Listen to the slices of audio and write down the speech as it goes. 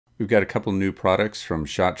We've got a couple new products from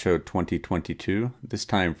SHOT Show 2022, this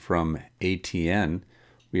time from ATN.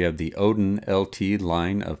 We have the Odin LT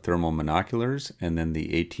line of thermal monoculars and then the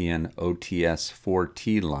ATN OTS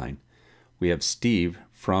 4T line. We have Steve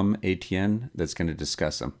from ATN that's going to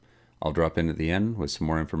discuss them. I'll drop in at the end with some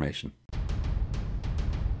more information.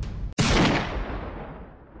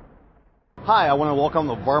 Hi, I want to welcome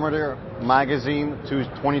the Varminter magazine to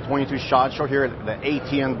 2022 SHOT Show here at the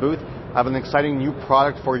ATN booth. I have an exciting new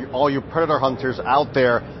product for all you predator hunters out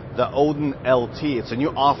there, the Odin LT. It's a new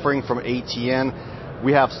offering from ATN.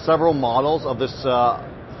 We have several models of this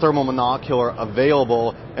thermal monocular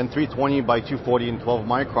available in 320 by 240 and 12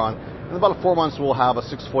 micron. In about 4 months, we'll have a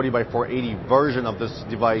 640 by 480 version of this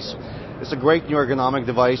device. It's a great new ergonomic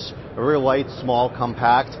device, very light, small,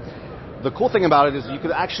 compact. The cool thing about it is you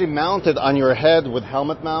could actually mount it on your head with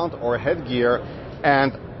helmet mount or headgear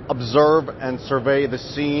and observe and survey the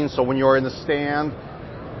scene. So when you're in the stand,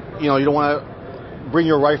 you don't want to bring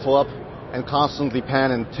your rifle up and constantly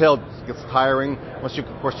pan and tilt. It gets tiring unless you're,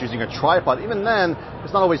 of course, using a tripod. Even then,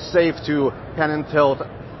 it's not always safe to pan and tilt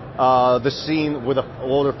the scene with a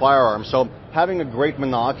loaded firearm. So having a great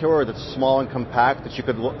monocular that's small and compact that you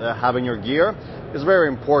could have in your gear is very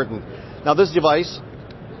important. Now, this device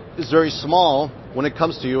is very small. When it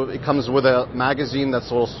comes to you, it comes with a magazine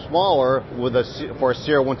that's a little smaller for a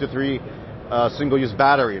Sierra 123 single-use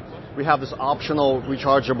battery. We have this optional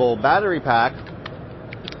rechargeable battery pack,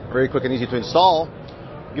 very quick and easy to install.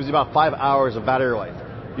 It gives you about 5 hours of battery life.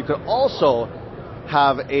 You could also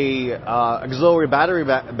have a auxiliary battery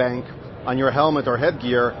bank on your helmet or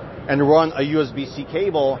headgear and run a USB-C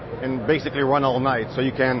cable and basically run all night. So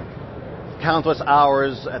you can countless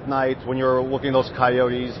hours at night when you're looking at those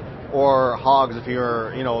coyotes or hogs if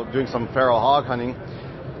you're doing some feral hog hunting,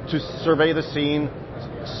 to survey the scene,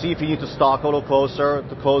 see if you need to stalk a little closer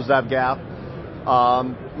to close that gap.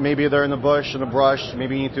 Maybe they're in the bush, in the brush,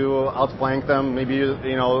 maybe you need to outflank them, maybe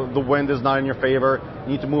the wind is not in your favor,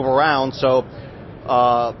 you need to move around. So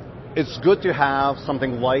it's good to have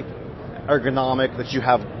something light, ergonomic, that you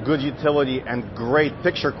have good utility and great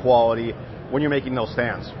picture quality when you're making those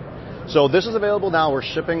stands. So this is available now. We're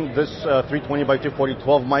shipping this 320 by 240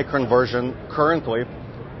 12 micron version currently.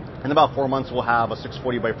 In about 4 months, we'll have a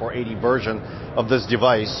 640 by 480 version of this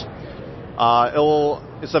device.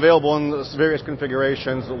 It's available in various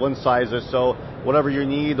configurations, lens sizes, so whatever you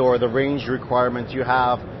need or the range requirement you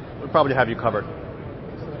have, we'll probably have you covered.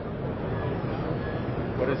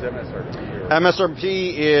 What is MSRP?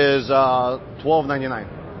 MSRP is $12.99.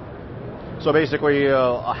 So basically,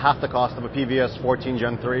 half the cost of a PVS 14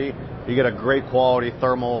 Gen 3. You get a great quality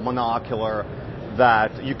thermal monocular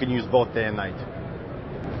that you can use both day and night.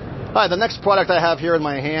 Hi, the next product I have here in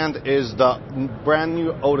my hand is the brand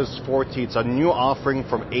new OTS 4T. It's a new offering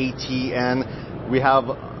from ATN. We have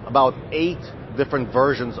about 8 different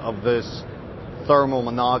versions of this thermal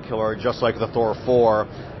monocular, just like the Thor 4.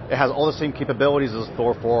 It has all the same capabilities as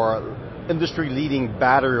Thor 4, industry-leading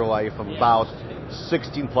battery life of about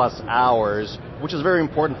 16 plus hours, which is very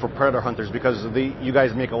important for predator hunters because you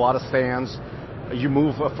guys make a lot of stands, you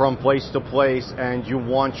move from place to place, and you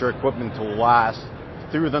want your equipment to last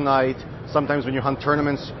through the night. Sometimes when you hunt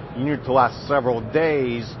tournaments, you need to last several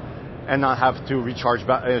days and not have to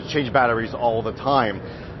change batteries all the time.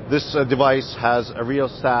 This device has a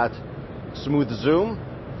rheostat smooth zoom,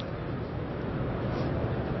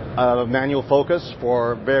 manual focus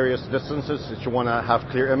for various distances that you want to have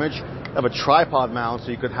clear image. You have a tripod mount,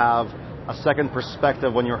 so you could have a second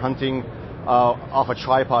perspective when you're hunting off a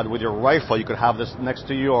tripod with your rifle. You could have this next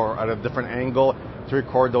to you or at a different angle to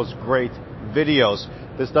record those great videos.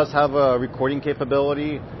 This does have a recording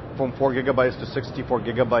capability from 4 gigabytes to 64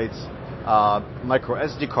 gigabytes micro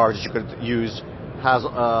SD cards you could use. Has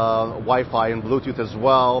Wi-Fi and Bluetooth as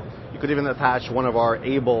well. You could even attach one of our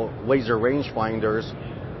Able laser rangefinders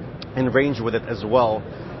and range with it as well.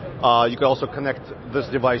 You could also connect this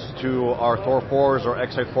device to our Thor 4s or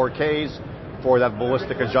X-Sight 4Ks for that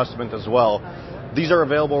ballistic adjustment as well. These are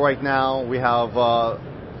available right now. We have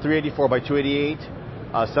 384 by 288,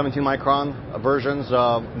 17 micron versions,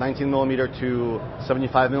 19 millimeter to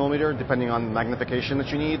 75 millimeter, depending on magnification that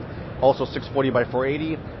you need. Also 640 by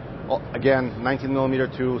 480, again 19 millimeter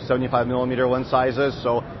to 75 millimeter lens sizes.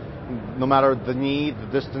 So no matter the need,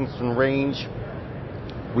 the distance and range,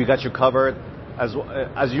 we got you covered.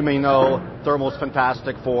 As you may know, thermal is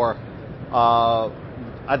fantastic for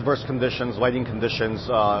adverse conditions, lighting conditions,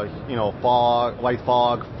 fog, light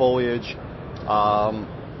fog, foliage.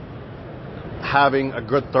 Having a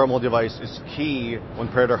good thermal device is key when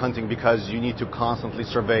predator hunting because you need to constantly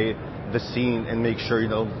survey the scene and make sure you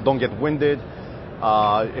don't get winded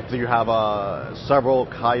If you have several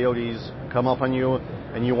coyotes come up on you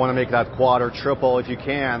and you want to make that quad or triple, if you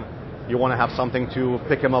can, you want to have something to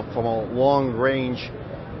pick them up from a long range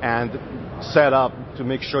and set up to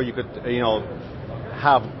make sure you could,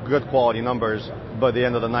 have good quality numbers by the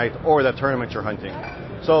end of the night or the tournament you're hunting.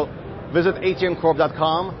 So visit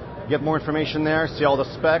atncorp.com, get more information there, see all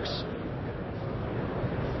the specs.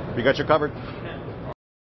 We got you covered.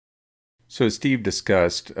 So as Steve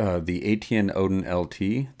discussed, the ATN Odin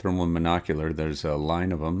LT thermal monocular, there's a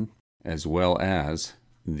line of them, as well as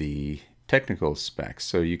the technical specs.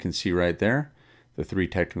 So you can see right there, the 3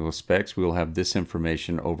 technical specs. We will have this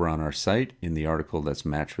information over on our site in the article that's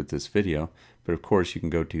matched with this video. But of course, you can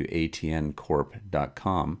go to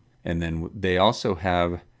atncorp.com. And then they also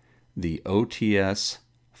have the OTS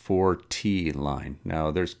 4T line.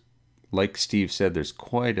 Now, there's, like Steve said, there's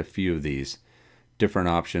quite a few of these different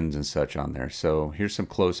options and such on there. So here's some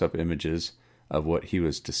close-up images of what he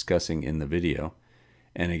was discussing in the video.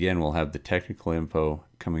 And again, we'll have the technical info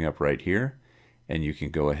coming up right here. And you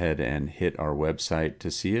can go ahead and hit our website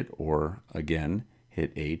to see it, or again,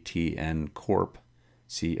 hit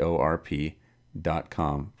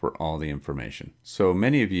atncorp.com for all the information. So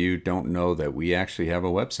many of you don't know that we actually have a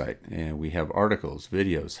website, and we have articles,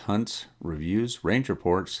 videos, hunts, reviews, range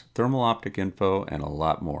reports, thermal optic info, and a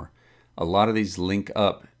lot more. A lot of these link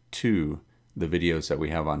up to the videos that we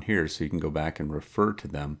have on here, so you can go back and refer to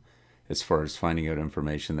them as far as finding out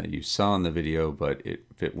information that you saw in the video, but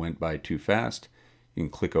if it went by too fast, you can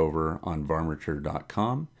click over on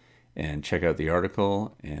Varminter.com and check out the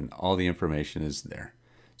article, and all the information is there.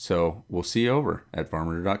 So we'll see you over at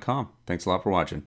Varminter.com. Thanks a lot for watching.